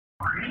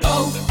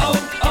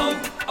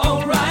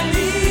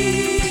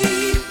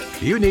O'Reilly.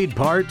 You need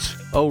parts?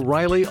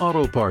 O'Reilly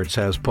Auto Parts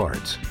has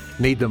parts.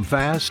 Need them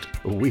fast?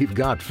 We've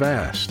got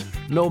fast.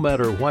 No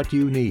matter what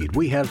you need,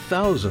 we have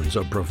thousands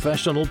of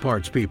professional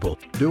parts people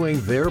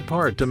doing their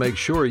part to make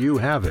sure you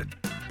have it.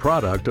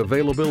 Product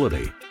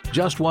availability.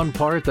 Just one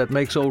part that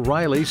makes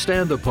O'Reilly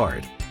stand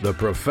apart. The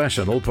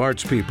professional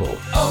parts people.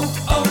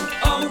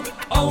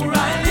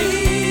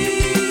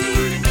 O'Reilly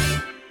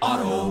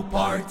Auto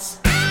Parts.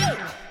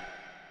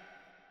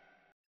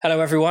 Hello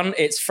everyone,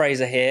 it's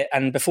Fraser here,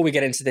 and before we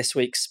get into this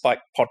week's Spike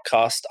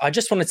podcast, I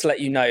just wanted to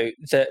let you know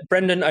that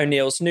Brendan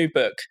O'Neill's new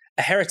book,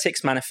 A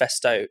Heretic's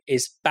Manifesto,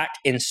 is back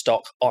in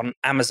stock on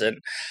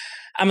Amazon.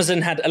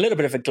 Amazon had a little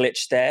bit of a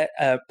glitch there,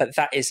 but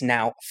that is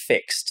now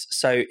fixed.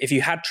 So if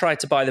you had tried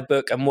to buy the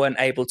book and weren't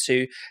able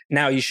to,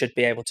 now you should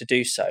be able to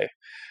do so.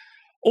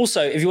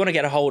 Also, if you want to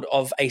get a hold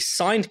of a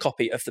signed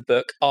copy of the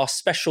book, our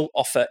special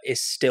offer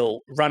is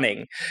still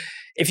running.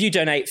 If you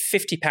donate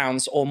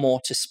 £50 or more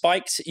to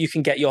Spiked, you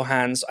can get your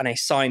hands on a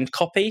signed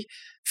copy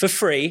for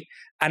free,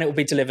 and it will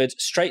be delivered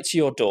straight to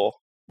your door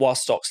while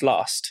stocks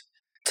last.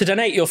 To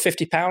donate your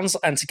 £50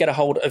 and to get a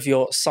hold of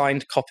your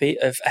signed copy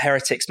of A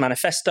Heretic's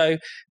Manifesto,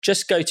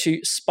 just go to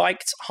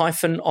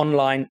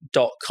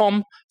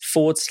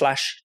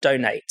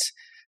spiked-online.com/donate.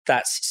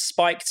 That's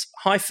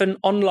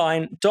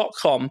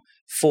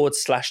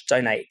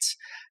spiked-online.com/donate.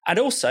 And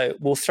also,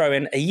 we'll throw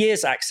in a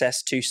year's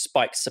access to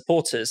Spiked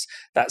supporters.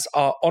 That's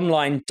our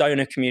online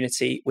donor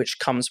community, which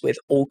comes with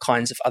all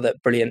kinds of other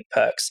brilliant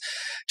perks,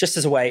 just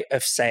as a way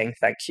of saying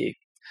thank you.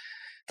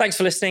 Thanks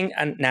for listening,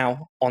 and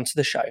now on to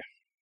the show.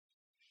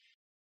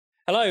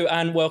 Hello,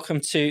 and welcome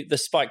to the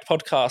Spiked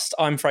podcast.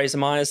 I'm Fraser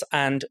Myers,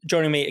 and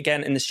joining me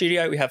again in the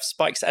studio, we have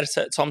Spiked's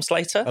editor, Tom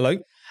Slater. Hello.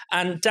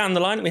 And down the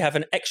line, we have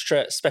an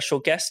extra special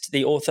guest,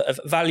 the author of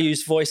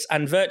Values, Voice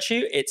and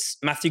Virtue. It's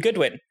Matthew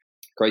Goodwin.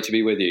 Great to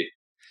be with you.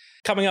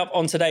 Coming up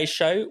on today's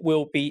show,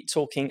 we'll be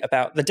talking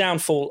about the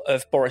downfall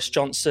of Boris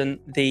Johnson,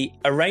 the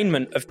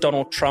arraignment of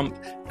Donald Trump,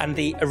 and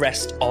the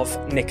arrest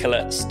of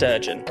Nicola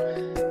Sturgeon.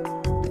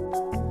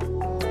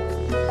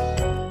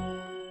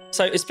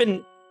 So it's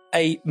been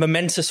a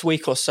momentous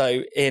week or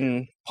so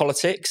in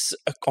politics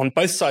on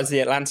both sides of the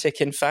Atlantic.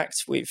 In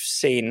fact, we've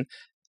seen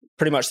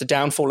pretty much the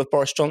downfall of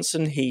Boris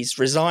Johnson. He's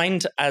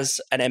resigned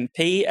as an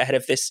MP ahead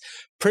of this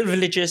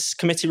Privileges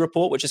Committee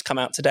report, which has come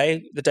out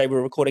today, the day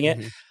we're recording it.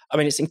 Mm-hmm. I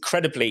mean, it's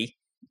incredibly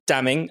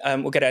damning.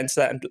 We'll get into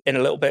that in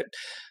a little bit.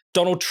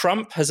 Donald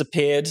Trump has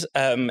appeared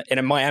in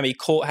a Miami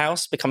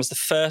courthouse, becomes the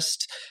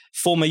first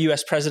former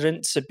US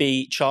president to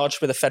be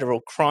charged with a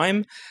federal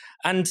crime.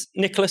 And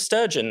Nicola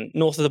Sturgeon,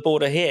 north of the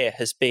border here,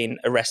 has been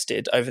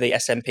arrested over the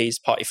SNP's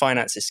party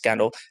finances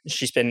scandal.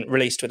 She's been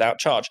released without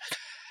charge.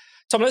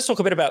 Tom, let's talk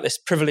a bit about this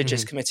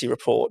Privileges Committee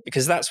report,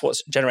 because that's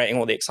what's generating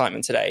all the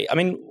excitement today. I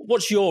mean,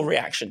 what's your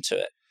reaction to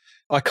it?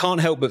 I can't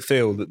help but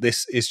feel that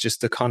this is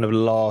just the kind of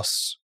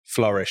last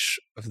flourish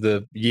of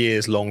the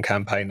years-long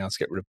campaign now to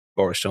get rid of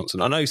Boris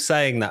Johnson. I know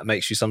saying that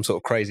makes you some sort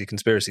of crazy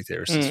conspiracy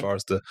theorist as far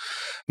as the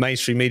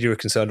mainstream media are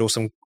concerned, or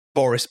some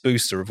Boris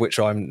booster, of which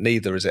I'm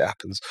neither, as it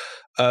happens.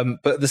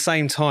 But at the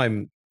same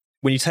time,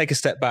 when you take a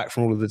step back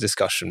from all of the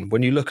discussion,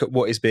 when you look at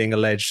what is being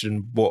alleged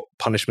and what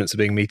punishments are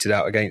being meted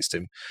out against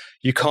him,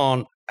 you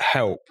can't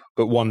help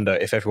but wonder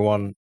if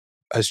everyone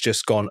has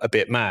just gone a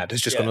bit mad, has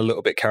just gone a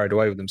little bit carried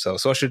away with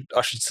themselves. So I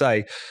should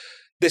say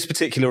this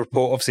particular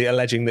report, obviously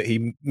alleging that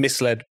he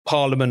misled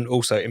Parliament,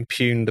 also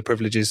impugned the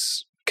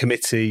Privileges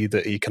Committee,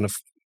 that he kind of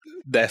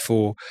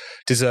therefore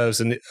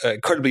deserves an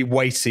incredibly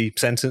weighty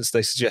sentence.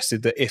 They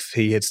suggested that if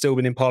he had still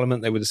been in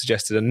Parliament, they would have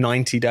suggested a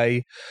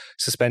 90-day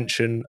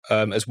suspension,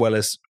 as well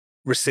as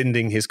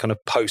rescinding his kind of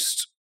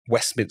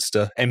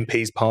post-Westminster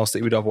MP's pass that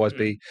he would otherwise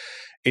be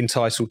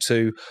entitled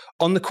to.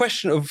 On the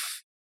question of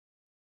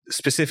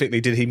specifically,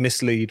 did he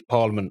mislead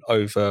Parliament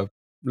over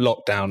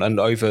lockdown and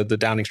over the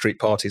Downing Street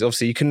parties?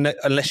 Obviously, you can,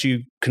 unless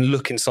you can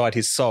look inside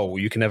his soul,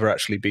 you can never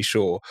actually be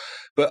sure.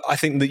 But I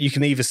think that you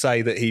can either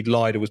say that he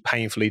lied or was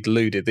painfully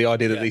deluded. The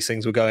idea that these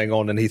things were going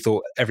on and he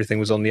thought everything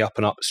was on the up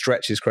and up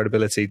stretches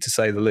credibility, to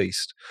say the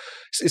least.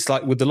 It's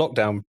like with the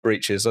lockdown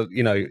breaches,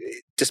 you know,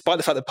 despite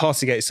the fact that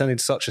Partygate turned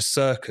into such a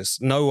circus,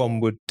 no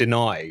one would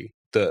deny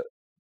that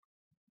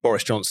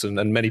Boris Johnson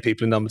and many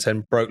people in Number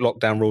 10 broke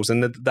lockdown rules,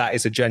 and that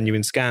is a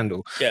genuine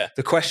scandal. Yeah.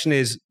 The question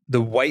is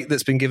the weight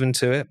that's been given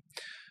to it,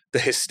 the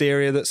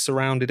hysteria that's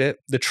surrounded it,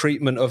 the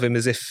treatment of him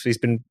as if he's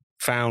been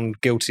found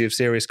guilty of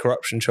serious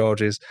corruption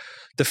charges,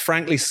 the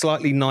frankly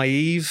slightly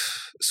naive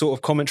sort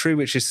of commentary,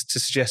 which is to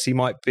suggest he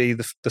might be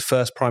the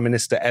first Prime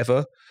Minister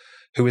ever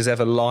who has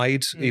ever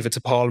lied, either to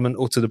Parliament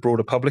or to the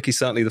broader public. He's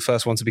certainly the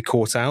first one to be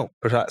caught out,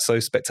 perhaps so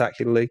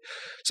spectacularly.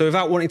 So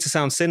without wanting to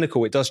sound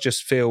cynical, it does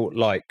just feel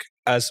like,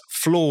 as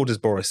flawed as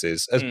Boris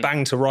is, as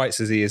banged to rights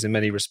as he is in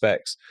many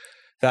respects,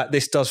 that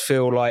this does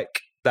feel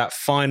like that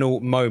final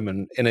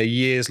moment in a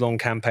years-long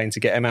campaign to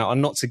get him out,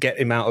 and not to get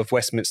him out of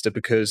Westminster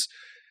because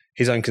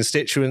his own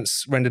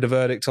constituents rendered a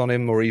verdict on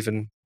him, or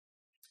even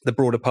the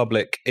broader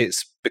public.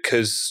 It's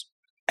because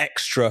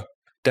extra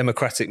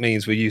democratic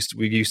means we used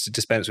to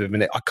dispense with.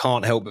 And I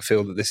can't help but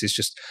feel that this is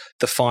just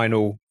the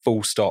final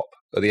full stop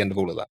at the end of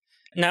all of that.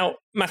 Now,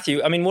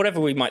 Matthew, I mean, whatever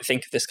we might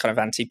think of this kind of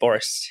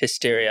anti-Boris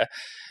hysteria,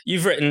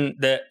 you've written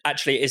that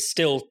actually it is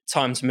still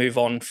time to move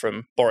on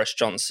from Boris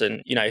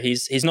Johnson. You know,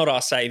 he's not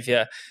our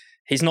saviour.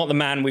 He's not the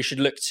man we should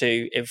look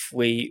to if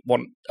we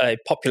want a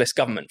populist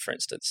government, for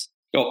instance.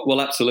 Oh, well,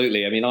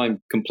 absolutely. I mean, I'm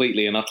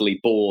completely and utterly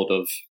bored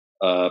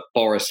of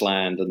Boris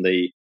land and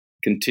the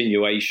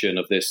continuation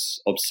of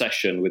this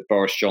obsession with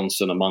Boris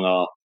Johnson among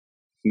our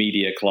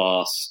media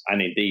class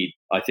and indeed,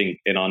 I think,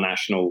 in our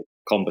national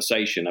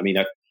conversation. I mean,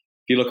 if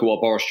you look at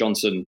what Boris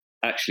Johnson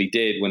actually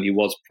did when he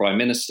was Prime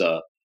Minister,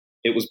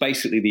 it was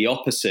basically the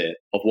opposite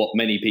of what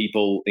many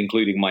people,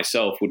 including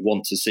myself, would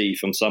want to see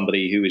from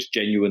somebody who is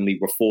genuinely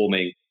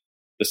reforming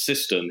the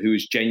system, who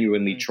is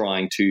genuinely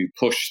trying to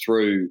push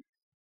through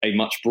a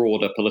much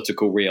broader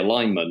political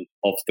realignment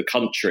of the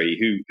country,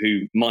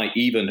 who might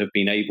even have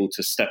been able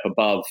to step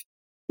above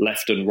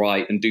left and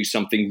right and do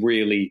something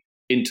really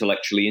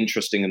intellectually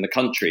interesting in the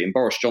country. And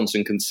Boris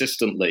Johnson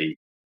consistently,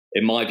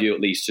 in my view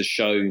at least, has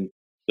shown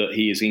that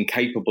he is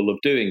incapable of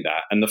doing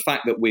that. And the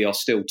fact that we are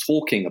still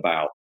talking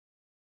about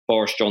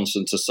Boris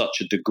Johnson to such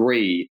a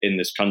degree in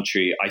this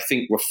country, I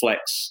think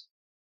reflects,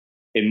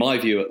 in my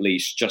view at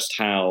least, just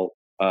how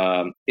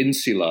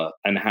insular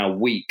and how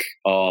weak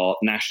our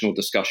national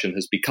discussion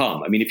has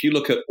become. I mean, if you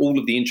look at all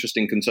of the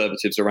interesting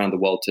conservatives around the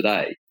world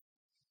today,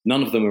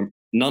 none of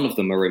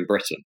them are in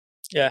Britain.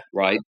 Yeah.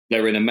 Right?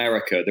 They're in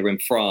America, they're in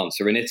France,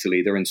 they're in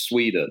Italy, they're in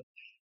Sweden.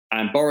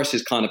 And Boris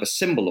is kind of a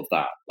symbol of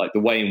that, like the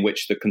way in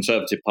which the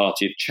Conservative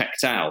Party have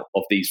checked out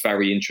of these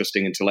very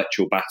interesting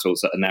intellectual battles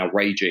that are now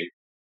raging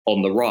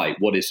on the right.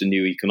 What is the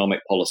new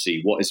economic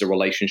policy? What is the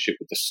relationship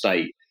with the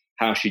state?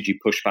 How should you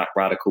push back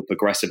radical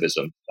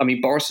progressivism? I mean,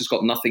 Boris has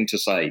got nothing to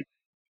say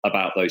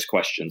about those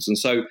questions. And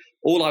so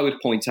all I would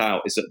point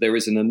out is that there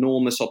is an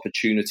enormous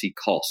opportunity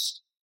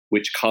cost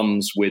which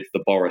comes with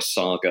the Boris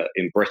saga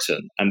in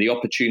Britain. And the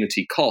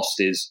opportunity cost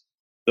is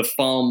the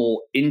far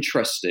more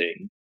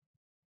interesting,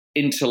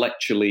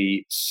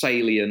 intellectually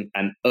salient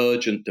and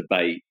urgent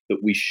debate that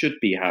we should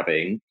be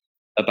having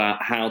about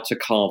how to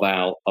carve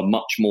out a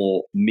much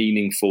more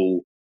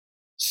meaningful,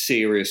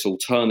 serious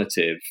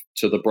alternative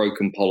to the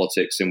broken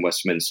politics in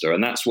Westminster.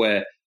 And that's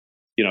where,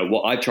 you know,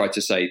 what I've tried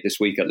to say this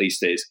week at least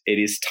is it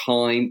is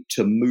time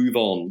to move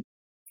on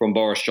from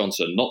Boris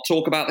Johnson, not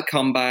talk about the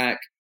comeback,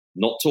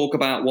 not talk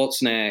about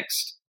what's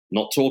next,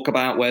 not talk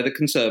about where the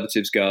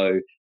Conservatives go.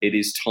 It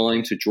is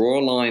time to draw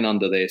a line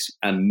under this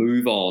and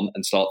move on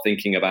and start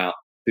thinking about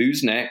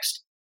who's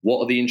next,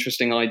 what are the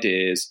interesting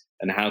ideas,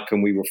 and how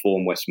can we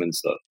reform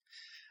Westminster.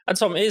 And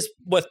Tom, it is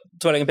worth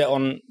dwelling a bit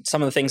on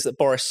some of the things that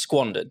Boris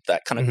squandered,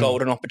 that kind of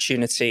golden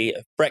opportunity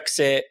of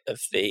Brexit, of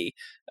the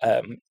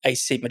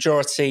 80-seat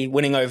majority,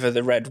 winning over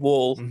the Red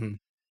Wall.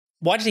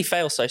 Why did he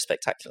fail so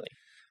spectacularly?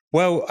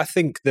 Well, I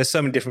think there's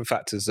so many different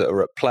factors that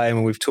are at play. I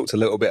mean, we've talked a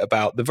little bit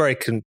about the very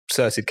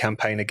concerted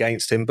campaign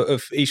against him,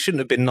 but he shouldn't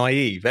have been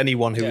naive.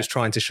 Anyone who was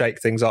trying to shake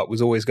things up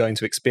was always going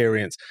to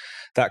experience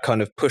that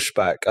kind of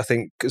pushback. I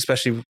think,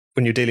 especially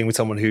when you're dealing with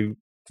someone who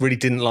really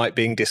didn't like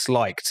being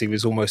disliked, he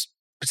was almost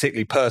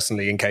particularly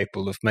personally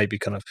incapable of maybe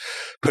kind of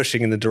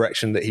pushing in the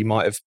direction that he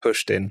might have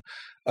pushed in.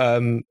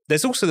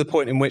 There's also the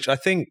point in which I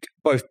think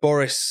both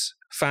Boris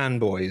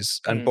fanboys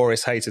and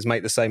Boris haters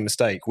make the same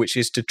mistake, which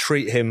is to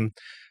treat him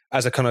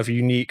as a kind of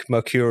unique,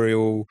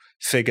 mercurial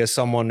figure,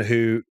 someone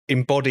who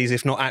embodies,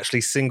 if not actually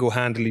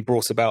single-handedly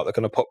brought about the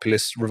kind of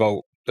populist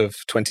revolt of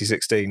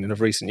 2016 and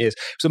of recent years.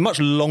 It's a much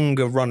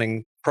longer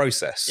running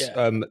process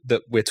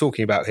that we're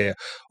talking about here.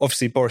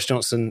 Obviously, Boris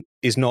Johnson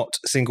is not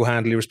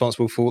single-handedly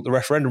responsible for the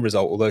referendum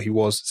result, although he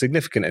was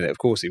significant in it. Of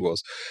course he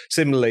was.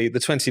 Similarly, the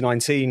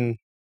 2019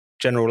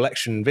 general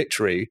election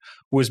victory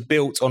was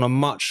built on a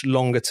much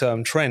longer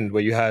term trend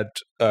where you had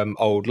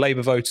old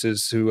Labour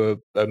voters who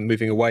were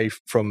moving away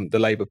from the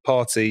Labour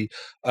Party.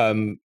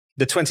 The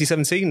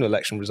 2017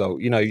 election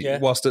result,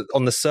 whilst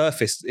on the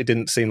surface it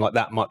didn't seem like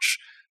that much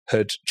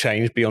had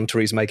changed beyond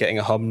Theresa May getting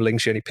a humbling.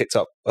 She only picked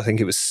up, I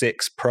think it was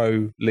 6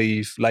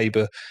 pro-Leave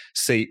Labour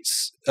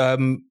seats.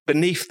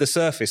 Beneath the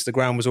surface, the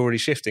ground was already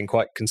shifting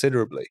quite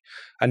considerably.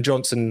 And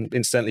Johnson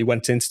incidentally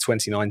went into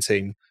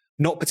 2019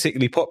 not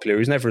particularly popular. He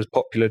was never as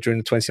popular during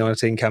the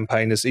 2019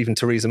 campaign as even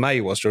Theresa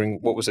May was during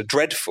what was a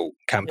dreadful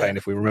campaign,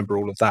 if we remember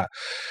all of that.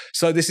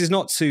 So this is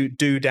not to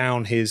do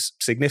down his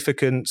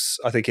significance.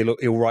 I think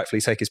he'll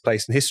rightfully take his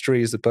place in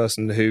history as the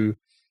person who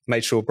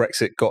made sure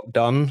Brexit got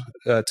done,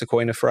 to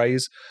coin a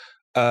phrase.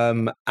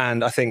 And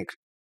I think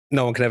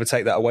no one can ever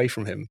take that away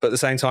from him. But at the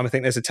same time, I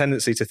think there's a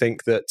tendency to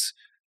think that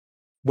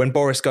when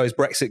Boris goes,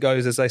 Brexit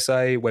goes, as they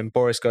say. When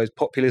Boris goes,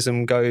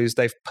 populism goes.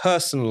 They've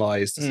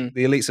personalised,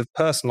 the elites have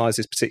personalised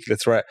this particular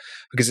threat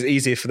because it's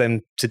easier for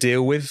them to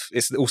deal with.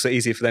 It's also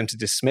easier for them to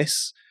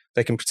dismiss.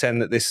 They can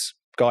pretend that this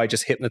guy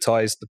just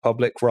hypnotised the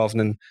public rather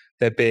than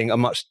there being a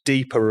much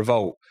deeper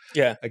revolt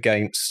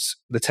against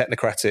the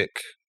technocratic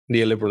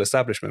neoliberal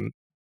establishment.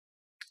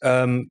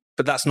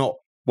 But that's not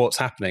what's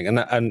happening.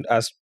 And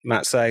as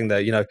Matt's saying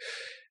there,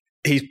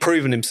 he's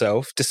proven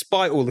himself,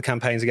 despite all the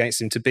campaigns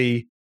against him, to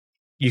be,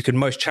 you could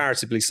most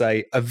charitably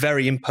say, a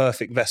very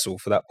imperfect vessel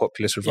for that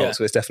populist revolt. Yeah.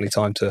 So it's definitely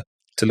time to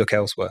look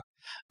elsewhere.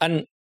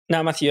 And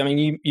now, Matthew, I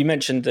mean, you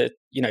mentioned the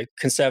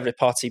Conservative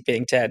Party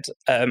being dead.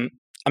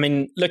 I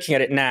mean, looking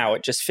at it now,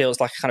 it just feels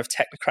like a kind of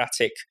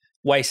technocratic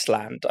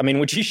wasteland. I mean,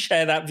 would you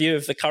share that view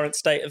of the current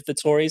state of the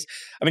Tories?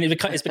 I mean,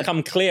 it's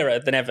become clearer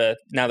than ever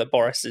now that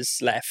Boris has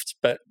left.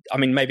 But I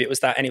mean, maybe it was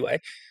that anyway.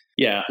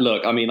 Yeah,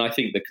 look, I mean, I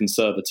think the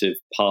Conservative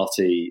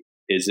Party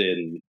is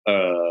in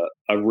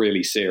a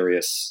really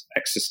serious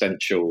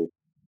existential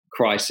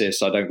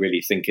crisis. I don't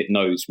really think it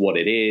knows what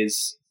it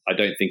is. I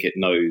don't think it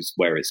knows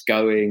where it's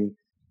going.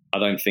 I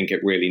don't think it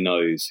really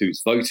knows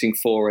who's voting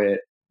for it.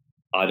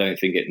 I don't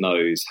think it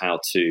knows how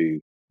to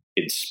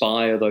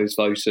inspire those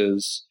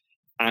voters.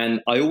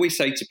 And I always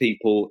say to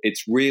people,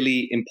 it's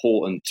really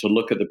important to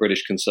look at the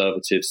British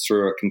Conservatives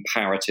through a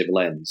comparative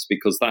lens,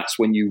 because that's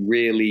when you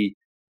really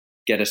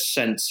get a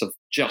sense of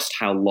just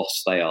how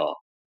lost they are.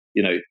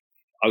 You know,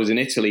 I was in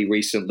Italy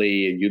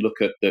recently, and you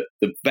look at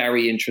the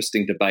very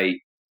interesting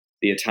debate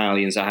the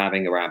Italians are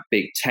having around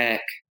big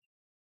tech,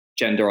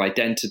 gender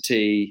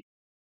identity,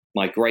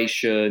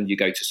 migration. You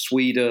go to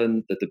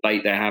Sweden, the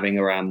debate they're having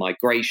around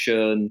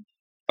migration,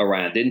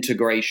 around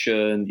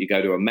integration. You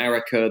go to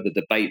America, the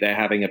debate they're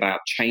having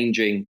about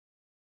changing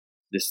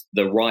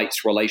the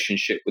rights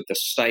relationship with the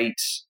state,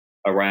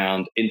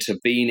 around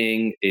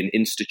intervening in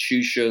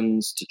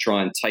institutions to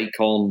try and take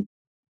on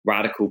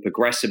radical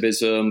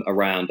progressivism,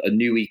 around a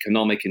new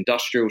economic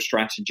industrial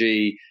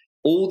strategy.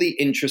 All the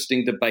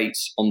interesting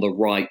debates on the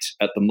right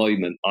at the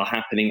moment are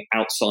happening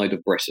outside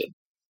of Britain,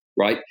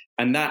 right?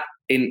 And that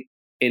in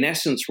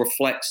essence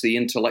reflects the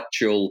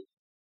intellectual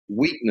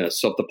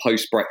weakness of the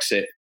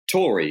post-Brexit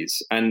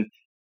Tories. And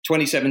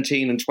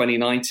 2017 and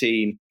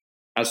 2019,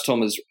 as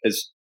Tom has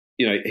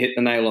hit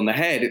the nail on the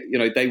head,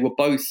 they were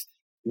both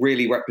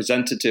really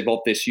representative of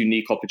this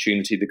unique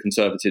opportunity the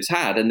Conservatives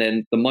had. And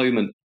then the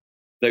moment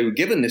they were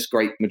given this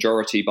great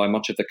majority by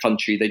much of the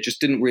country, they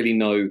just didn't really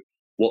know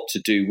what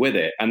to do with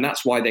it. And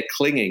that's why they're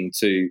clinging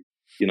to,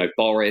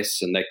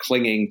 Boris, and they're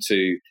clinging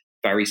to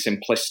very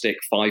simplistic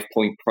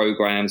 5-point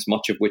programs,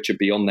 much of which are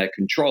beyond their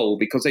control,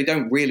 because they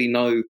don't really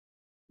know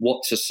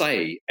what to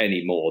say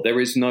anymore. There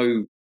is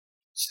no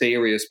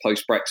serious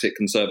post-Brexit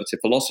Conservative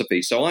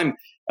philosophy. So I'm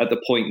at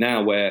the point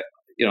now where,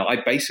 I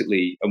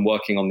basically am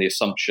working on the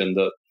assumption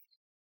that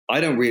I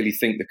don't really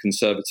think the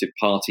Conservative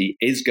Party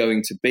is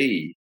going to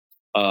be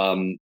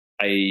an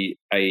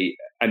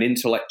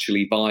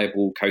intellectually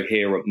viable,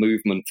 coherent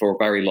movement for a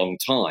very long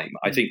time.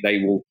 I think they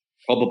will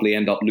probably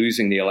end up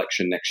losing the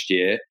election next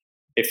year.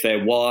 If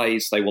they're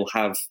wise, they will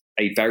have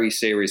a very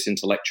serious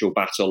intellectual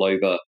battle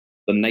over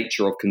the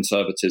nature of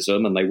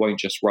conservatism, and they won't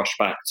just rush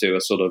back to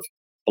a sort of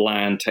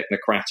bland,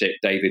 technocratic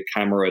David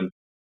Cameron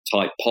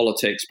type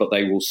politics, but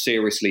they will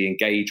seriously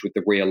engage with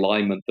the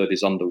realignment that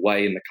is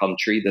underway in the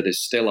country, that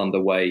is still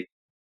underway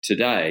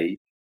today.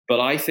 But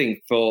I think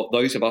for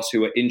those of us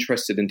who are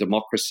interested in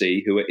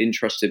democracy, who are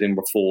interested in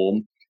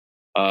reform,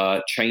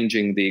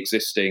 changing the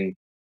existing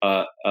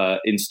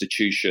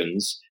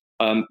institutions,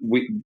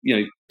 we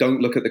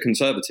don't look at the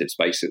Conservatives.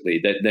 Basically,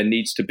 there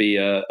needs to be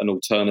an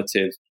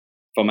alternative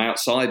from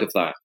outside of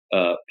that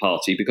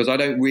party, because I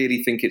don't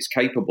really think it's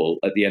capable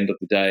at the end of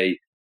the day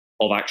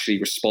of actually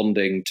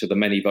responding to the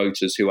many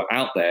voters who are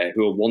out there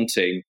who are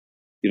wanting,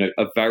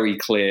 a very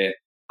clear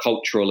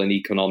cultural and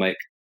economic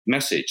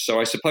message. So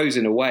I suppose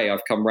in a way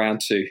I've come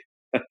round to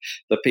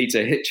the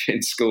Peter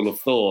Hitchens school of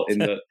thought, in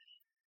that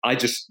I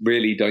just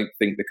really don't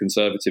think the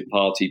Conservative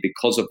Party,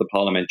 because of the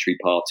parliamentary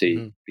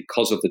party,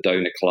 because of the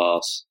donor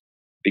class,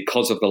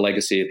 because of the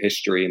legacy of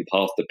history and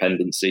path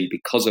dependency,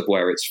 because of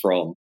where it's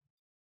from,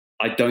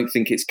 I don't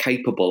think it's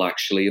capable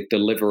actually of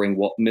delivering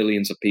what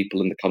millions of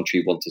people in the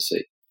country want to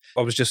see.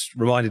 I was just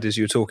reminded as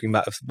you were talking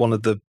about one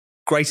of the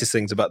greatest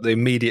things about the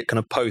immediate kind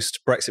of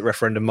post-Brexit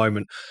referendum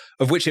moment,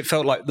 of which it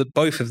felt like that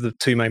both of the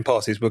two main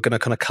parties were going to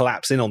kind of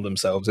collapse in on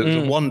themselves. It was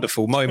a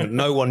wonderful moment.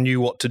 No one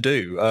knew what to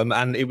do.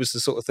 And it was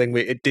the sort of thing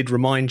where it did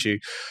remind you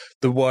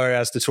that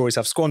whereas the Tories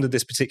have squandered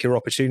this particular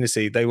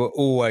opportunity, they were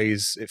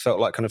always, it felt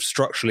like, kind of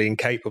structurally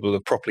incapable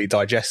of properly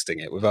digesting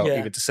it without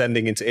either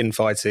descending into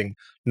infighting,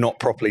 not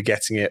properly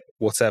getting it,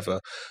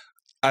 whatever.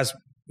 As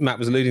Matt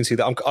was alluding to,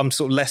 that I'm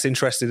sort of less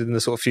interested in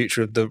the sort of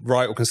future of the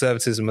right or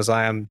conservatism as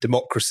I am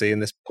democracy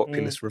and this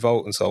populist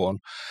revolt and so on.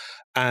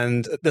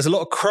 And there's a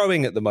lot of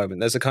crowing at the moment.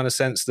 There's a kind of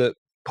sense that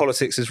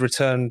politics has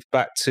returned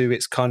back to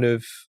its kind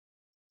of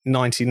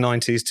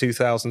 1990s,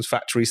 2000s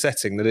factory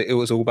setting, that it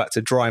was all back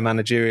to dry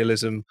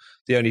managerialism.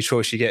 The only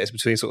choice you get is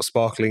between sort of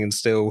sparkling and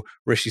still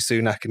Rishi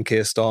Sunak and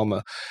Keir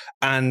Starmer.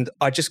 And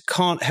I just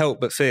can't help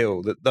but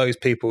feel that those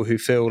people who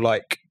feel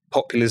like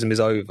populism is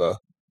over,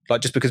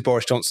 like just because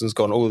Boris Johnson's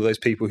gone, all of those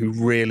people who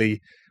really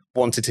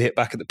wanted to hit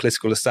back at the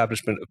political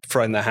establishment have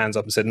thrown their hands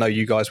up and said, no,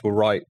 you guys were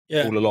right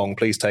all along,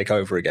 please take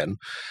over again,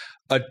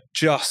 are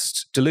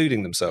just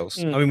deluding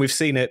themselves. I mean, we've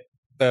seen it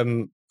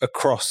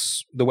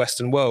across the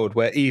Western world,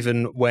 where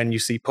even when you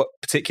see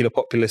particular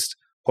populist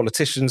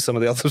politicians, some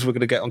of the others we're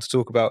going to get on to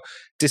talk about,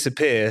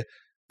 disappear,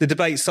 the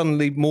debate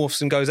suddenly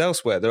morphs and goes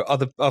elsewhere. There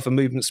are other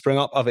movements spring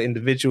up, other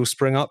individuals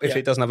spring up. If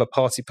it doesn't have a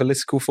party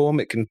political form,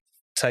 it can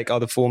take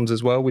other forms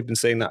as well. We've been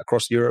seeing that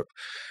across Europe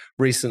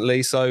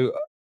recently. So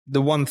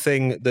the one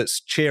thing that's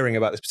cheering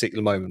about this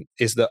particular moment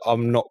is that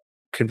I'm not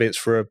convinced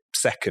for a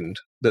second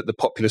that the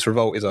populist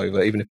revolt is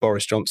over, even if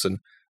Boris Johnson,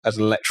 as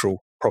an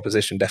electoral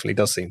proposition, definitely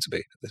does seem to be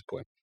at this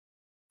point.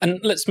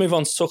 And let's move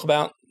on to talk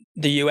about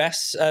the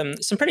US.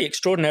 Some pretty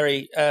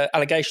extraordinary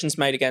allegations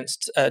made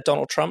against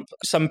Donald Trump.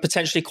 Some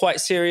potentially quite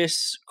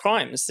serious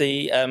crimes.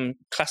 The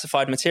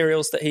classified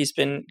materials that he's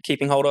been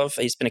keeping hold of.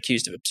 He's been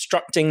accused of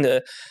obstructing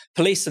the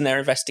police and their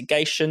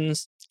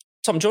investigations.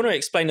 Tom, do you want to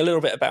explain a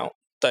little bit about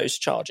those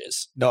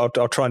charges? No,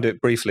 I'll try and do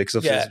it briefly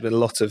because there's been a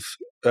lot of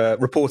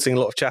reporting, a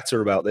lot of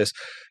chatter about this.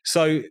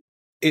 So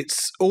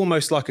it's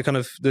almost like a kind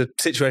of the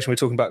situation we're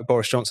talking about with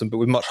Boris Johnson, but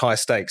with much higher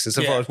stakes. As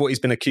far as what he's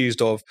been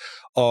accused of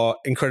are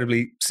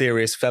incredibly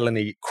serious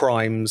felony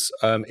crimes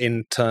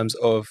in terms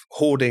of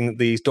hoarding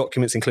these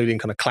documents, including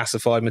kind of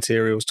classified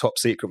materials, top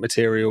secret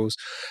materials,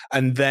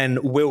 and then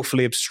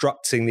willfully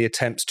obstructing the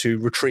attempts to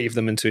retrieve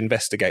them and to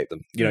investigate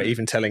them. You know,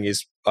 even telling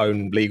his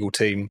own legal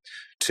team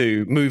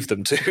to move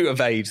them to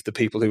evade the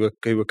people who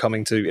were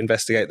coming to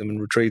investigate them and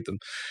retrieve them.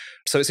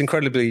 So it's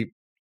incredibly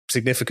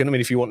significant. I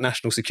mean, if you want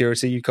national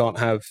security, you can't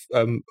have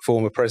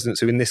former presidents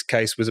who in this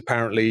case was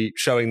apparently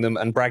showing them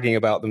and bragging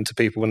about them to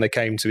people when they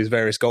came to his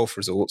various golf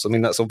resorts. I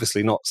mean, that's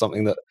obviously not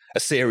something that a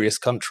serious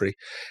country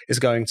is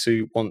going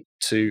to want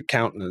to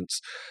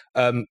countenance.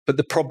 But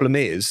the problem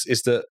is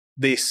that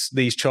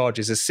these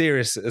charges, as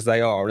serious as they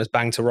are and as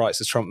bang to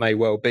rights as Trump may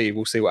well be,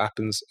 we'll see what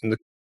happens in the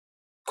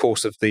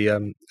course of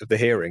the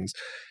hearings,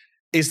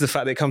 is the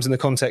fact that it comes in the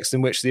context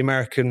in which the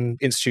American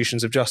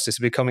institutions of justice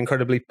have become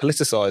incredibly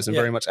politicized and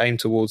very much aimed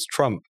towards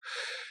Trump.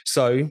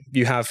 So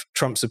you have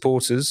Trump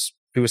supporters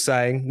who are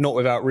saying, not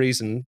without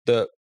reason,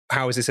 that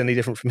how is this any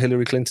different from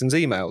Hillary Clinton's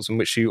emails, in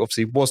which she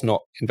obviously was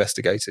not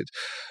investigated?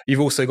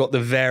 You've also got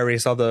the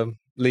various other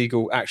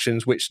legal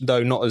actions, which,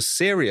 though not as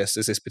serious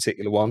as this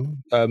particular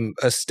one,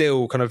 has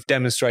still kind of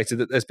demonstrated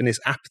that there's been this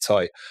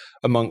appetite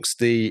amongst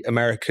the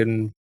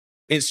American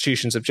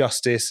institutions of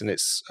justice and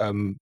its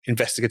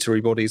investigatory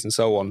bodies and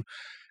so on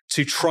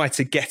to try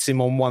to get him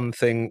on one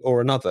thing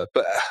or another.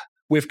 But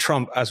with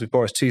Trump, as with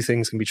Boris, two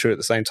things can be true at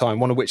the same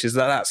time, one of which is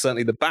that that's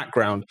certainly the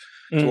background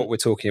to what we're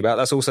talking about.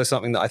 That's also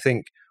something that I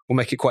think will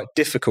make it quite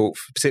difficult,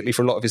 particularly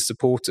for a lot of his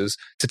supporters,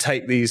 to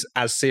take these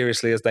as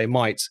seriously as they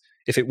might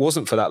if it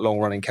wasn't for that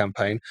long-running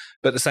campaign.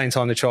 But at the same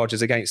time, the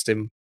charges against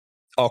him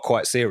are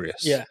quite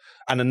serious. Yeah.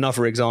 And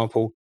another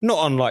example,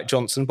 not unlike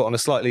Johnson, but on a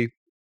slightly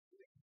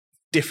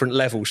different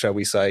level, shall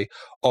we say,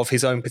 of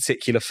his own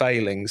particular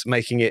failings,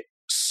 making it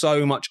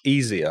so much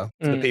easier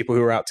for the people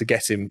who are out to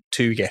get him.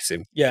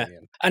 Yeah.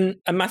 And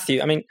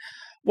Matthew, I mean,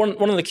 one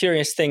of the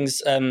curious things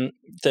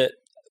that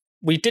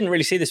we didn't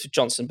really see this with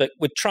Johnson, but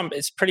with Trump,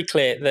 it's pretty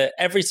clear that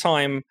every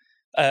time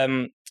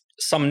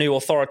some new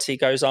authority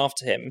goes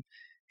after him,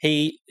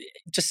 he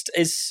just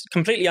is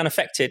completely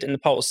unaffected in the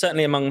polls,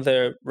 certainly among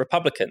the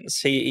Republicans.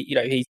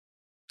 He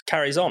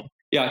carries on.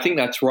 Yeah, I think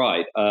that's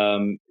right.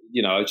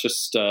 I was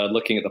just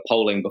looking at the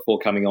polling before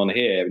coming on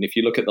here. And if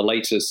you look at the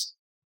latest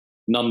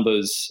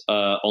numbers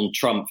on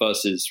Trump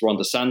versus Ron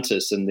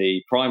DeSantis in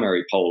the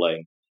primary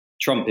polling,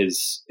 Trump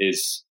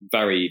is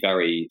very,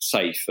 very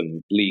safe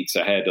and leagues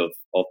ahead of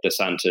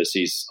DeSantis.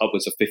 He's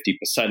upwards of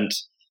 50%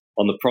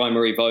 on the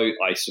primary vote.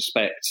 I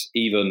suspect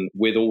even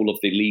with all of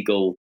the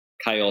legal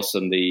chaos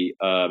and the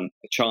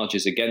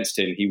charges against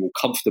him, he will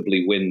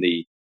comfortably win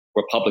the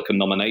Republican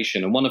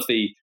nomination. And one of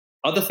the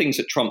other things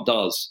that Trump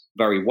does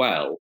very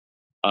well,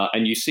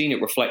 and you've seen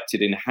it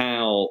reflected in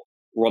how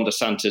Ron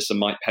DeSantis and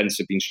Mike Pence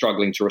have been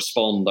struggling to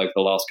respond over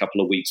the last couple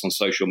of weeks on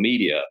social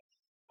media.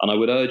 And I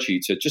would urge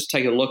you to just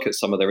take a look at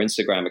some of their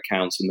Instagram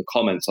accounts and the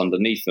comments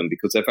underneath them,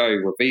 because they're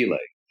very revealing.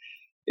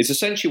 It's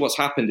essentially what's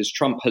happened is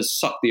Trump has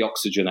sucked the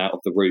oxygen out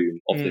of the room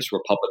of this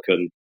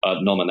Republican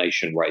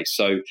nomination race.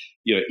 So,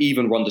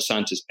 even Ron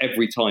DeSantis,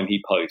 every time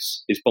he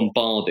posts, is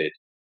bombarded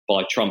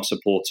by Trump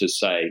supporters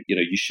saying,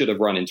 you should have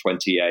run in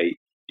 28.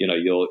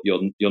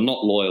 You're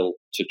not loyal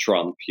to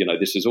Trump.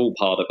 This is all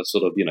part of a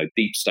sort of,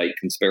 deep state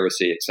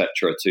conspiracy,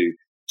 etc.,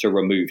 to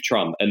remove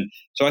Trump. And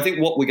so I think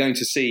what we're going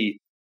to see,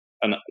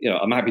 and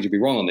I'm happy to be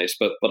wrong on this,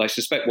 but I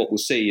suspect what we'll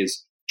see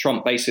is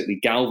Trump basically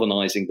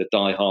galvanizing the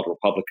diehard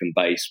Republican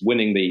base,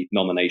 winning the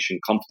nomination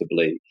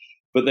comfortably.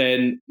 But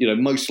then,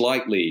 most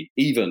likely,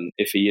 even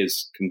if he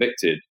is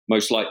convicted,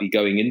 most likely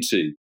going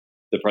into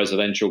the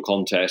presidential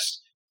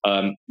contest,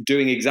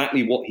 doing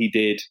exactly what he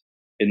did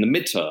in the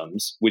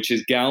midterms, which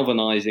is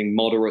galvanizing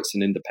moderates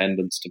and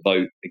independents to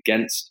vote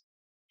against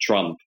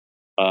Trump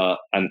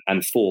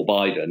and for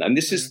Biden. And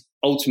this is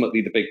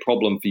ultimately the big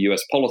problem for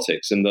US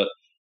politics, in that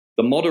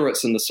the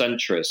moderates and the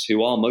centrists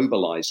who are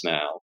mobilized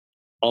now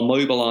are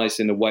mobilized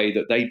in a way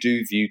that they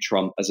do view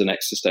Trump as an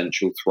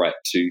existential threat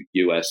to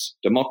US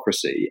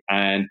democracy.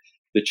 And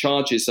the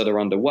charges that are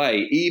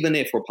underway, even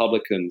if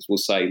Republicans will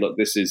say, look,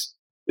 this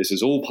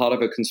is all part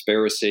of a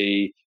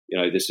conspiracy,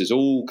 this is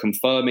all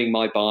confirming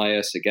my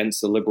bias against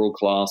the liberal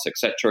class, et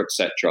cetera,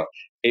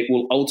 it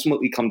will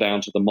ultimately come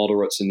down to the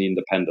moderates and the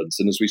independents.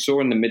 And as we saw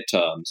in the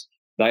midterms,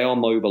 they are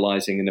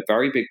mobilizing in a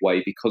very big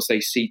way because they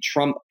see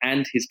Trump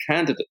and his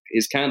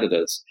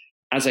candidates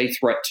as a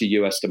threat to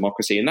US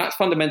democracy. And that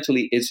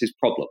fundamentally is his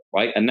problem,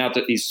 right? And now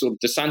that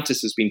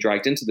DeSantis has been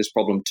dragged into this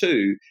problem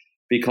too,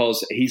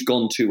 because he's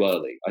gone too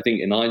early. I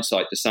think in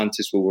hindsight,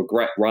 DeSantis will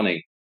regret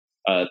running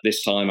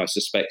this time. I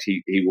suspect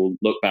he will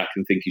look back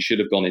and think he should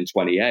have gone in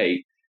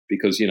 28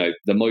 because,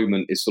 the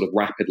moment is sort of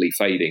rapidly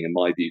fading, in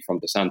my view,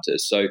 from DeSantis.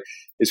 So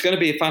it's going to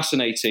be a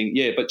fascinating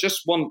year. But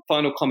just one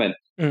final comment.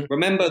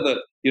 Remember that,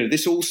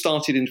 this all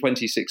started in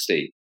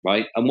 2016,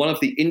 right? And one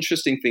of the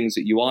interesting things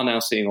that you are now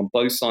seeing on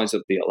both sides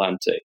of the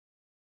Atlantic,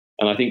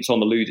 and I think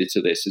Tom alluded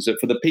to this, is that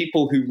for the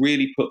people who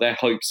really put their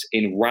hopes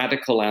in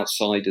radical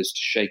outsiders to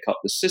shake up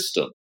the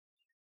system,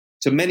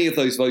 to many of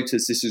those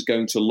voters, this is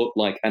going to look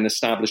like an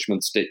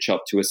establishment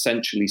stitch-up to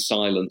essentially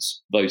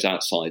silence those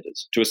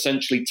outsiders, to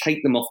essentially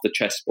take them off the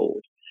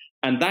chessboard.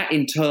 And that,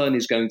 in turn,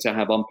 is going to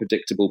have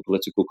unpredictable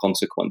political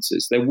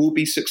consequences. There will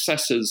be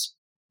successors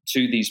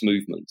to these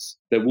movements.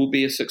 There will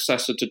be a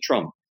successor to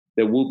Trump.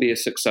 There will be a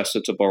successor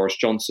to Boris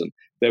Johnson.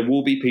 There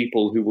will be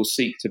people who will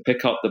seek to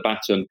pick up the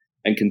baton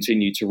and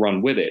continue to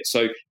run with it.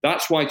 So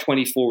that's why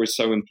 24 is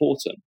so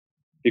important,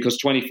 because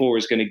 24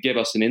 is going to give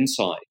us an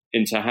insight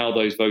into how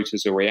those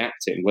voters are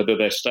reacting, whether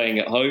they're staying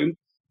at home,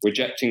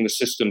 rejecting the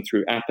system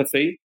through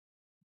apathy,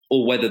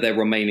 or whether they're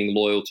remaining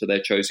loyal to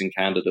their chosen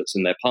candidates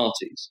and their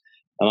parties.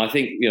 And I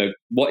think,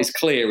 what is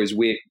clear is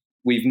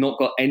we've not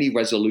got any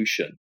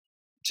resolution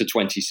to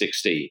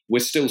 2016. We're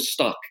still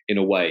stuck in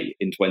a way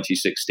in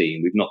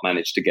 2016. We've not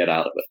managed to get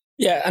out of it.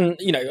 Yeah, and,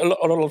 a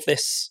lot of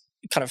this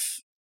kind of,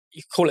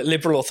 you call it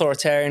liberal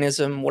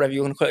authoritarianism, whatever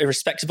you want to call it,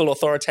 respectable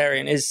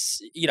authoritarian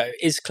is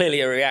clearly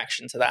a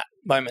reaction to that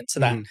moment, to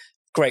that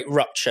great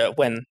rupture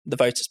when the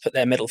voters put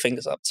their middle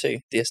fingers up to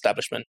the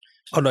establishment.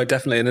 Oh, no,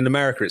 definitely. And in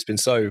America, it's been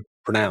so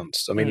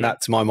pronounced. I mean,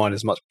 that, to my mind,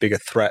 is a much bigger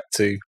threat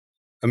to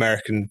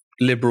American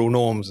liberal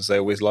norms, as they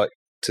always like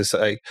to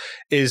say,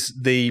 is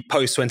the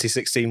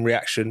post-2016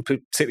 reaction,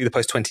 particularly the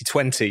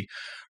post-2020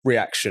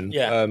 reaction,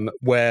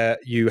 where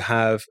you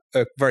have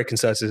a very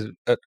conservative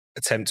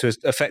attempt to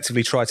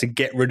effectively try to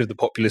get rid of the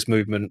populist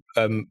movement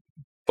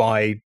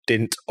by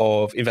dint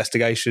of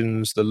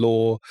investigations, the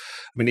law. I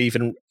mean,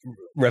 even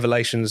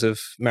revelations of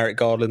Merrick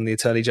Garland, the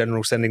Attorney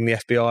General, sending the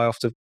FBI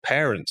after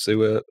parents who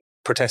were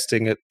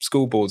protesting at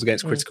school boards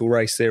against critical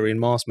race theory and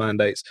mask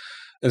mandates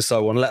and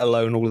so on, let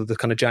alone all of the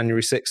kind of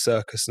January 6th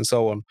circus and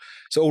so on.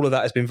 So all of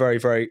that has been very,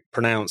 very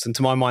pronounced. And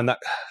to my mind, that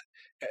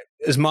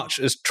as much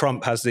as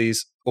Trump has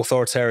these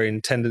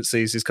authoritarian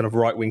tendencies, his kind of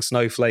right-wing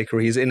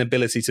snowflakery, his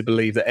inability to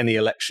believe that any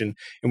election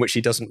in which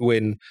he doesn't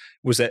win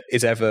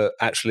is ever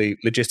actually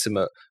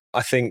legitimate,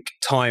 I think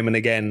time and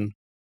again,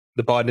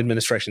 the Biden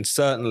administration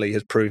certainly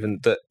has proven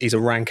that he's a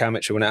rank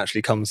amateur when it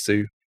actually comes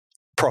to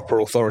proper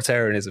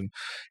authoritarianism,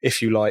 if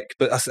you like.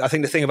 But I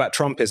think the thing about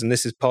Trump is, and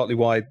this is partly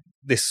why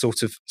this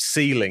sort of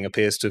ceiling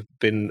appears to have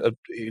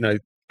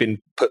been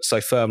put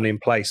so firmly in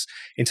place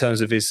in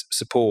terms of his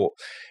support,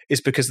 is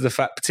because of the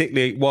fact,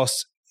 particularly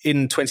whilst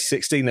in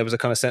 2016 there was a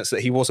kind of sense that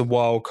he was a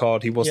wild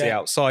card, he was the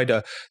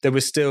outsider, there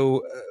was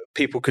still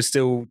people could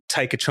still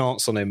take a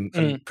chance on him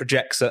and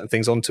project certain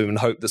things onto him and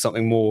hope that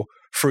something more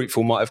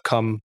fruitful might have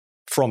come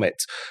from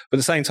it. But at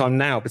the same time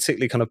now,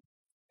 particularly kind of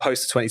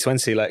post the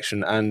 2020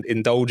 election, and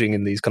indulging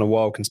in these kind of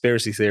wild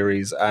conspiracy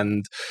theories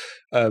and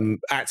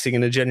acting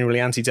in a genuinely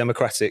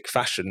anti-democratic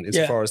fashion as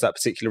far as that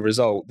particular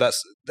result,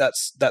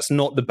 that's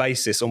not the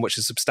basis on which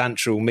a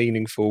substantial,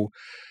 meaningful,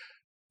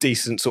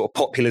 decent sort of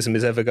populism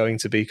is ever going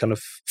to be kind of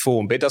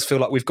formed. But it does feel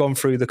like we've gone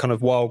through the kind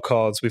of wild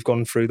cards, we've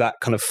gone through that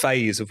kind of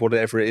phase of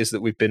whatever it is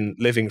that we've been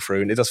living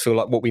through, and it does feel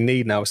like what we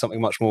need now is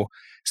something much more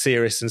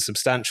serious and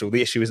substantial.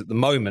 The issue is, at the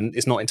moment,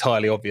 it's not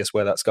entirely obvious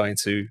where that's going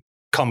to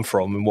come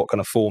from and what kind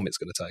of form it's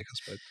going to take, I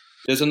suppose.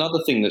 There's another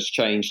thing that's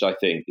changed, I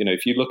think.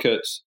 If you look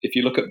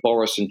at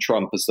Boris and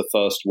Trump as the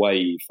first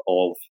wave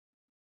of,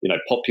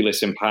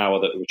 populists in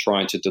power that were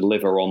trying to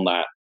deliver on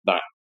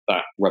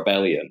that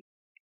rebellion,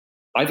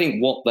 I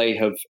think what they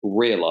have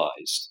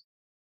realized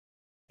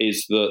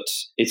is that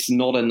it's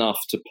not enough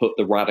to put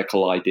the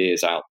radical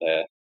ideas out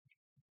there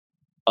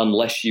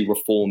unless you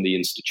reform the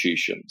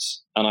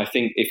institutions. And I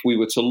think if we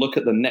were to look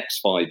at the next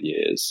 5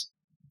 years,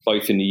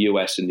 both in the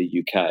US and the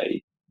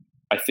UK,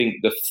 I think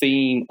the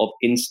theme of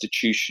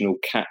institutional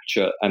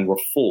capture and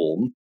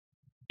reform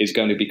is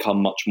going to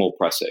become much more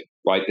pressing,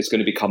 right? It's going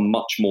to become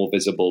much more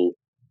visible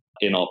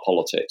in our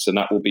politics. And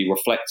that will be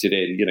reflected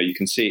in, you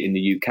can see it in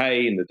the UK,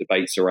 in the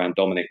debates around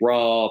Dominic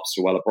Raab,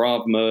 Suella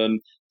Braverman,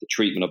 the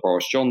treatment of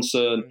Boris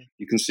Johnson.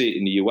 You can see it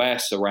in the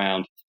US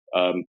around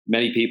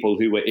many people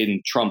who were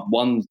in Trump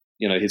 1,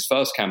 his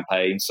first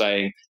campaign,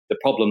 saying the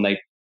problem they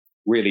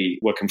really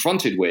were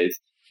confronted with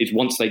is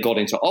once they got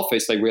into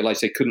office, they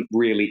realized they couldn't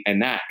really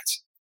enact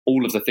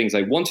all of the things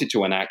they wanted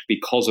to enact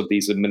because of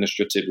these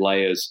administrative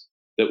layers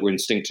that were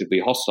instinctively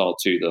hostile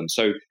to them.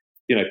 So,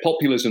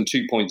 populism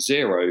 2.0,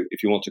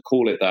 if you want to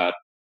call it that,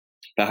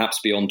 perhaps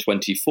beyond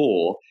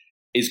 24,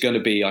 is going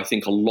to be, I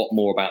think, a lot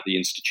more about the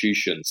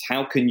institutions.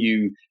 How can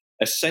you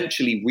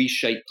essentially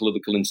reshaped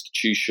political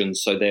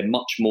institutions so they're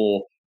much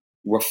more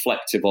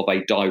reflective of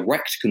a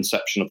direct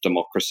conception of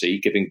democracy,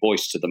 giving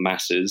voice to the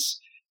masses,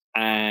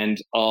 and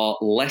are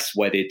less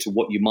wedded to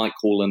what you might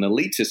call an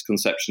elitist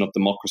conception of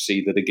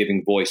democracy that are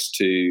giving voice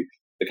to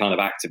the kind of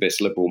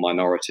activist liberal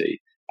minority.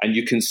 And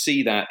you can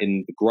see that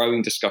in the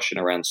growing discussion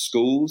around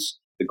schools,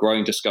 the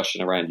growing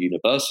discussion around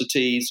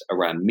universities,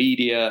 around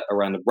media,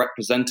 around the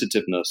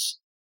representativeness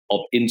of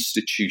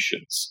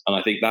institutions. And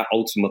I think that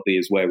ultimately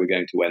is where we're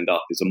going to end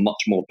up, is a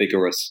much more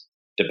vigorous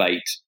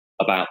debate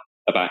about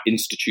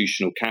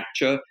institutional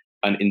capture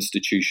and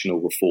institutional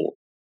reform.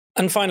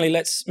 And finally,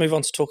 let's move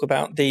on to talk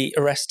about the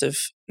arrest of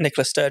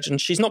Nicola Sturgeon.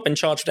 She's not been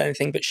charged with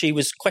anything, but she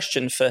was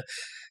questioned for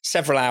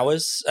several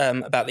hours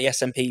about the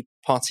SNP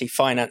party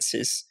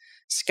finances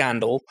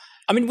scandal.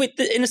 I mean,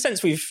 in a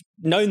sense, we've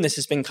known this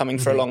has been coming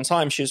for a long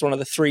time. She was one of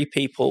the 3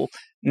 people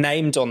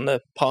named on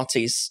the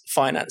party's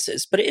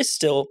finances, but it is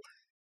still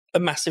a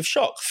massive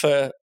shock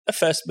for a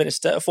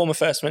former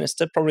first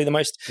minister, probably the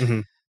most,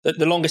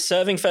 the longest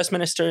serving first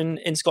minister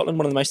in Scotland,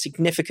 one of the most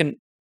significant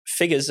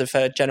figures of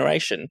her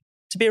generation,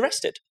 to be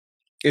arrested.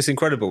 It's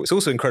incredible. It's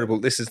also incredible.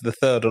 This is the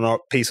third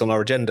piece on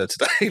our agenda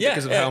today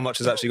because of how much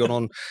has actually gone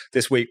on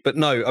this week. But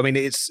no, I mean,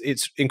 it's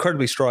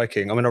incredibly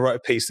striking. I mean, I wrote a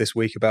piece this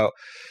week about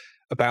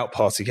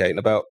Partygate and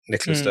about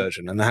Nicola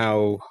Sturgeon, and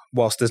how,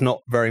 whilst there's not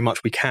very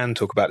much we can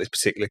talk about this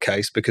particular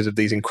case because of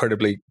these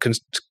incredibly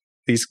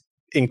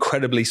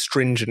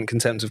stringent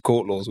contempt of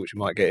court laws, which we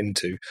might get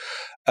into,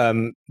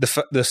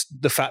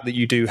 the fact that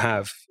you do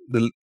have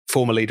the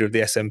former leader of the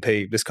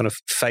SNP, this kind of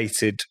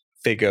fated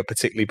figure,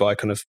 particularly by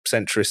kind of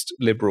centrist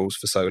liberals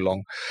for so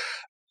long,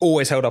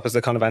 always held up as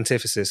the kind of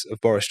antithesis of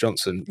Boris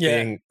Johnson,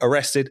 being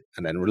arrested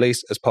and then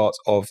released as part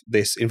of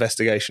this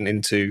investigation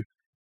into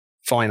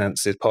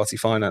finances, party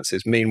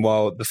finances.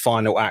 Meanwhile, the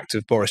final act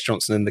of Boris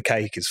Johnson and the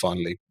cake is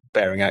finally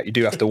bearing out. You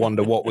do have to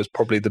wonder what was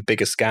probably the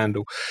biggest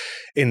scandal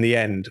in the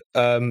end.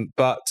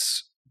 But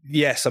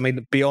yes, I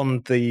mean,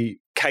 beyond the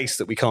case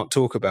that we can't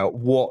talk about,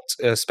 what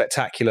a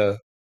spectacular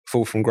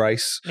fall from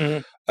grace.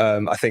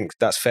 I think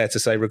that's fair to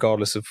say,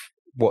 regardless of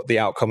what the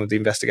outcome of the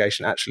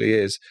investigation actually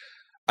is.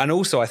 And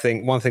also, I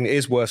think one thing that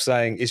is worth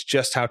saying is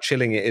just how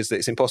chilling it is that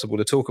it's impossible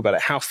to talk about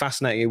it, how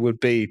fascinating it would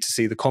be to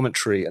see the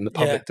commentary and the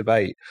public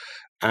debate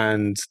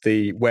and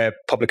where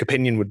public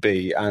opinion would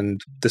be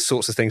and the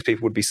sorts of things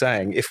people would be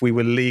saying if we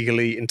were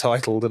legally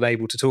entitled and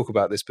able to talk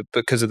about this. But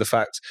because of the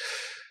fact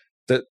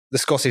that the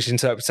Scottish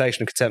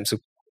interpretation of contempt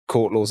of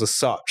court laws are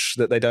such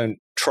that they don't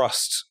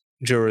trust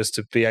jurors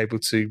to be able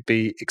to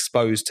be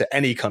exposed to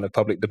any kind of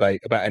public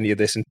debate about any of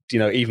this, and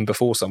even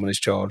before someone is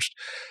charged,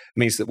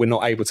 means that we're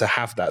not able to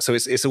have that. So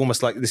it's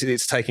almost like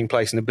it's taking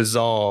place in a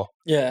bizarre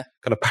kind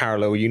of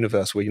parallel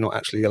universe where you're not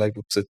actually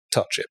able to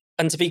touch it.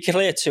 And to be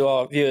clear to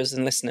our viewers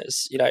and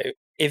listeners,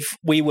 if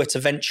we were to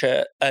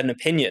venture an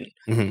opinion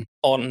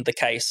on the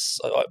case,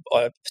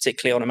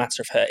 particularly on a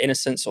matter of her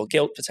innocence or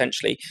guilt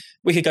potentially,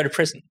 we could go to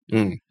prison.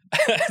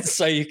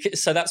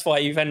 So that's why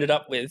you've ended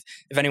up with,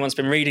 if anyone's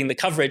been reading the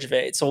coverage of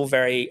it, it's all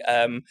very,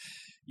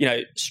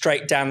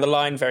 straight down the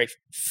line, very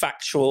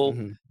factual,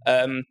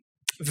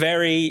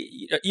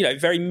 very,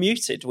 very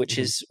muted, which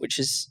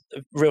is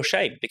a real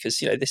shame because,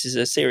 this is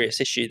a serious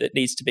issue that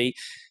needs to be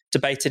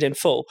debated in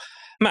full.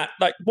 Matt,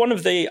 like one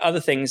of the other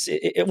things,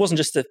 it wasn't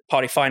just the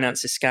party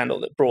finances scandal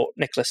that brought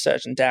Nicola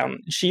Sturgeon down.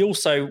 She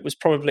also was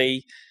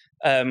probably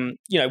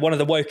one of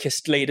the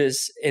wokest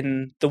leaders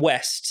in the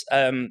West,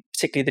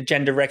 particularly the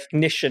gender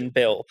recognition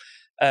bill,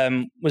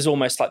 was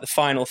almost like the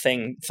final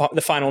thing,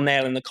 the final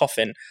nail in the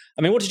coffin.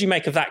 I mean, what did you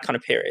make of that kind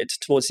of period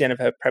towards the end of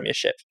her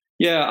premiership?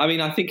 Yeah, I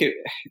mean, I think it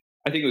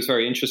was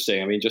very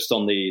interesting. I mean, just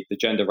on the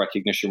gender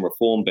recognition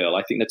reform bill,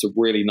 I think that's a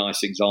really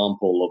nice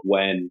example of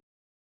when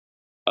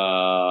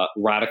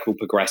radical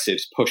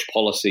progressives push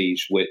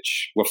policies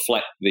which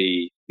reflect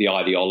the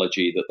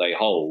ideology that they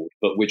hold,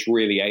 but which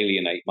really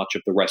alienate much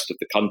of the rest of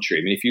the country.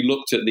 I mean, if you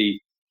looked at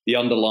the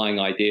underlying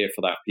idea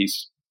for that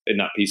piece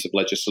of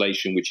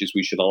legislation, which is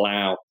we should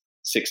allow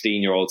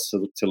 16-year-olds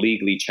to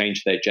legally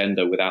change their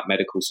gender without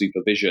medical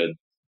supervision,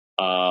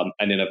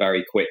 and in a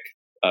very quick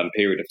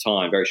period of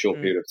time, very short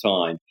period of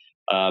time.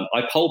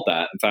 I polled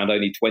that and found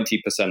only 20%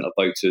 of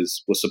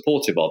voters were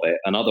supportive of it,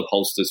 and other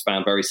pollsters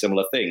found very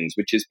similar things,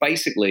 which is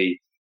basically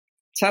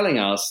telling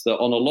us that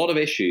on a lot of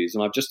issues,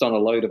 and I've just done a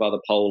load of other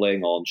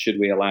polling on should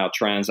we allow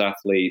trans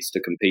athletes to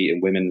compete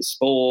in women's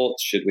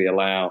sports, should we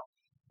allow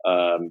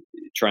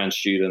trans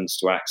students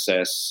to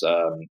access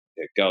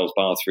girls'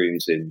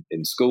 bathrooms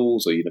in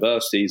schools or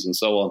universities and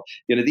so on.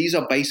 These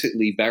are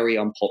basically very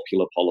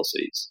unpopular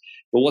policies.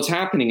 But what's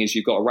happening is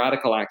you've got a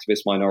radical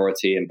activist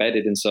minority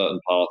embedded in certain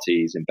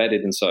parties,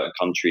 embedded in certain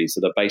countries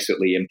that are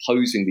basically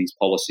imposing these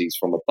policies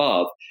from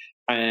above.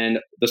 And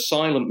the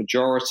silent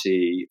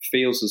majority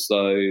feels as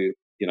though,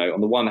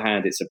 on the one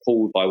hand, it's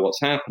appalled by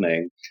what's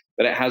happening,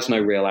 but it has no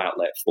real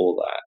outlet for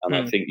that. And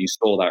I think you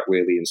saw that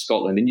really in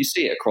Scotland, and you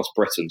see it across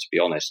Britain, to be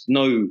honest.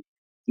 None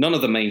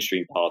of the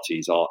mainstream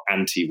parties are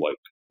anti-woke,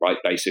 right?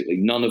 Basically,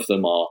 none of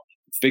them are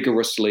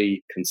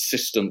vigorously,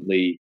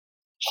 consistently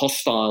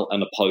hostile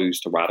and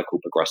opposed to radical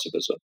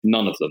progressivism.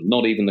 None of them,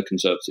 not even the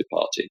Conservative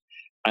Party.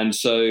 And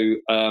so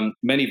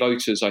many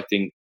voters, I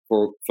think,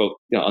 for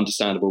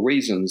understandable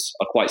reasons,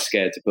 are quite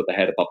scared to put their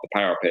head above the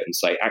parapet and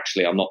say,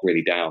 actually, I'm not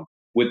really down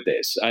with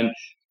this. And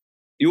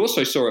you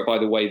also saw it, by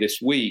the way, this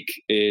week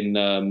in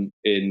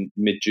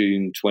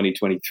mid-June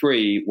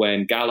 2023,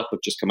 when Gallup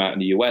have just come out in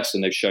the US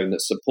and they've shown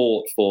that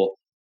support for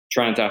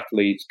trans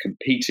athletes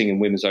competing in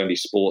women's-only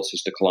sports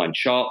has declined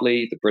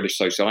sharply. The British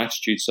Social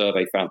Attitude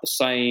Survey found the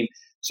same.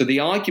 So the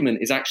argument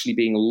is actually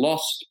being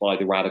lost by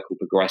the radical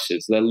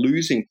progressives. They're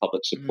losing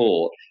public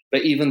support,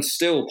 but even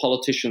still,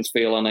 politicians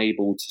feel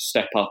unable to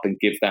step up and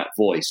give that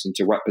voice and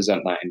to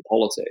represent that in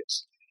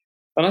politics.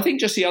 And I think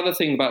just the other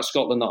thing about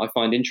Scotland that I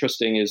find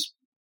interesting is,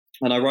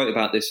 and I wrote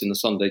about this in the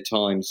Sunday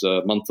Times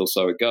a month or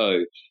so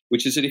ago,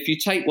 which is that if you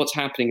take what's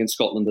happening in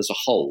Scotland as a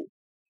whole,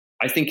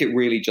 I think it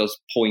really does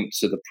point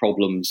to the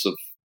problems of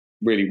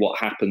really what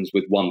happens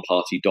with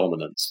one-party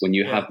dominance. When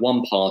you have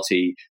one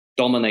party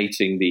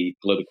dominating the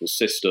political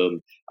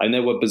system, and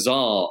there were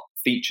bizarre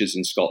features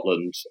in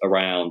Scotland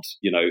around,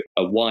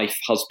 a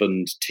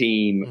wife-husband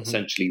team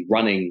essentially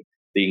running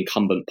the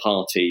incumbent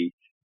party,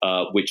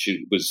 which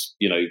was,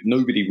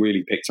 nobody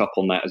really picked up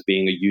on that as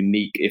being a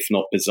unique, if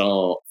not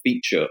bizarre,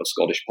 feature of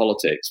Scottish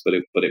politics, but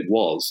it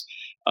was.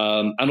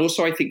 And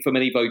also, I think for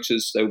many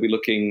voters, they'll be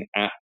looking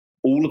at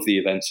all of the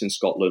events in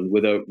Scotland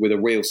with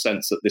a real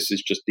sense that this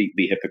is just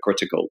deeply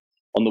hypocritical.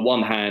 On the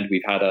one hand,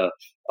 we've had a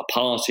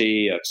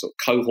party, a sort of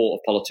cohort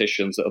of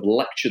politicians that have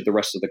lectured the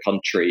rest of the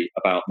country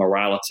about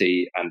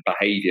morality and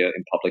behaviour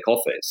in public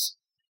office.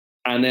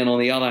 And then on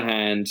the other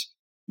hand,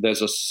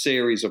 there's a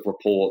series of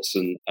reports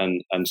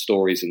and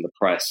stories in the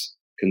press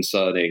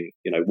concerning,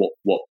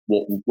 what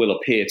will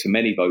appear to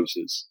many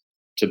voters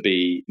to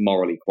be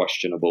morally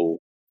questionable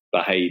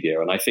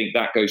behaviour. And I think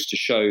that goes to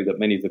show that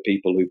many of the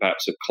people who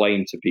perhaps have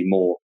claimed to be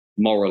more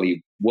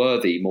morally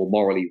worthy, more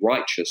morally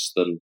righteous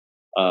than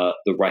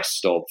the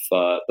rest of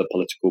the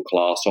political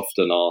class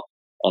often are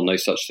no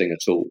such thing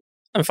at all.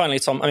 And finally,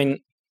 Tom,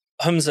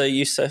 Humza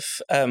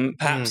Yousaf,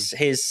 perhaps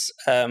his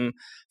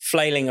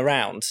flailing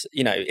around,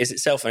 is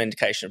itself an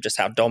indication of just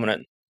how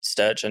dominant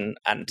Sturgeon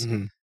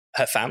and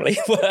her family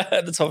were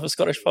at the top of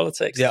Scottish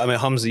politics. Yeah,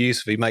 Humza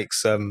Yousaf, he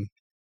makes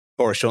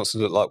Boris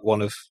Johnson look like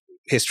one of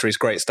history's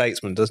great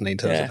statesmen, doesn't he, in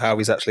terms of how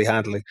he's actually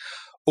handling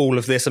all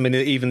of this.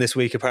 Even this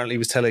week, apparently he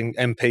was telling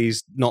MPs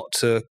not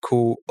to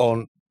call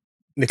on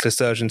Nicola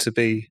Sturgeon to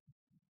be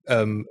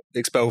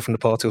expelled from the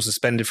party or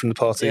suspended from the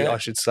party, I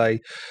should say.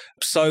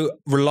 So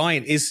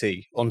reliant is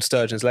he on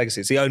Sturgeon's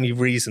legacy? It's the only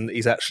reason that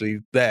he's actually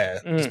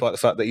there, despite the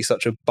fact that he's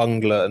such a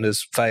bungler and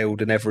has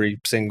failed in every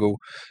single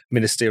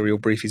ministerial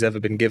brief he's ever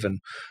been given.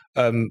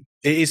 It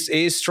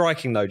is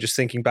striking, though, just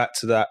thinking back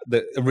to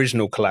the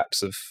original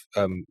collapse of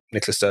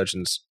Nicola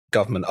Sturgeon's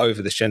government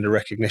over this gender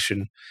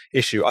recognition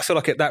issue. I feel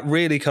like that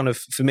really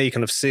for me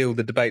sealed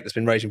the debate that's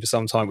been raging for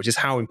some time, which is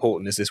how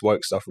important is this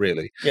woke stuff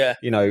really? Yeah.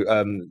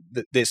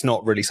 It's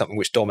not really something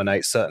which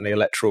dominates certainly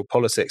electoral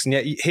politics. And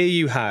yet here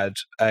you had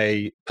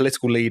a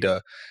political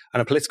leader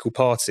and a political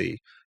party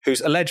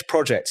whose alleged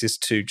project is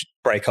to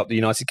break up the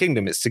United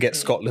Kingdom. It's to get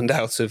Scotland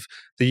out of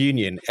the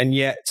Union. And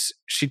yet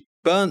she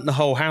burnt the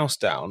whole house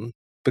down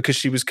because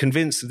she was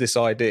convinced of this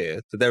idea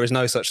that there is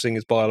no such thing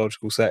as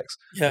biological sex,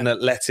 and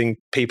that letting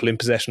people in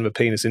possession of a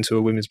penis into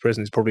a women's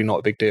prison is probably not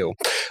a big deal.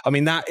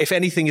 That, if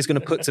anything, is going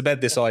to put to bed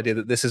this idea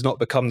that this has not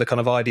become the kind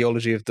of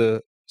ideology of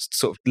the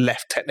sort of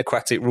left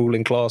technocratic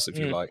ruling class, if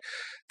you like,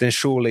 then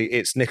surely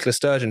it's Nicola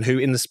Sturgeon who,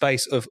 in the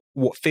space of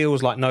what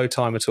feels like no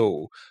time at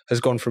all, has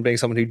gone from being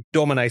someone who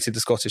dominated the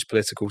Scottish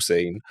political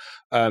scene,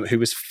 who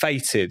was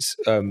fated,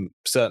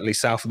 certainly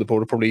south of the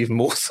border, probably even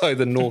more so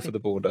than north of the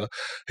border,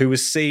 who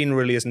was seen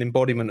really as an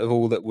embodiment of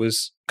all that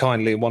was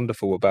kindly and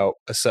wonderful about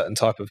a certain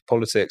type of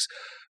politics,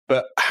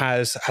 but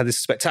has had this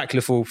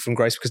spectacular fall from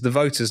grace because the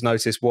voters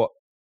noticed what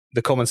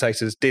the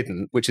commentators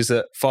didn't, which is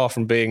that far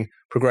from being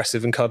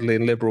progressive and cuddly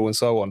and liberal and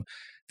so on,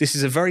 this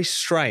is a very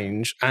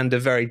strange and a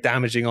very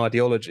damaging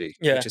ideology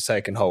which has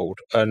taken hold.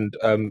 And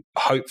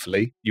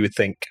hopefully, you would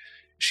think,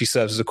 she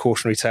serves as a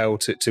cautionary tale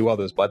to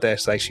others, but I dare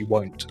say she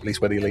won't, at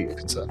least where the elite are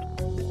concerned.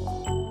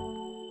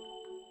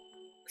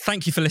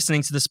 Thank you for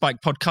listening to the Spike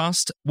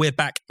podcast. We're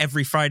back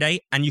every Friday,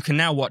 and you can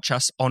now watch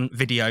us on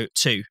video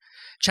too.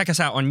 Check us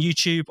out on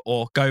YouTube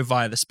or go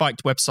via the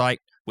Spiked website,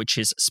 which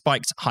is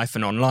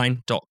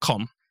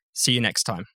spiked-online.com. See you next time.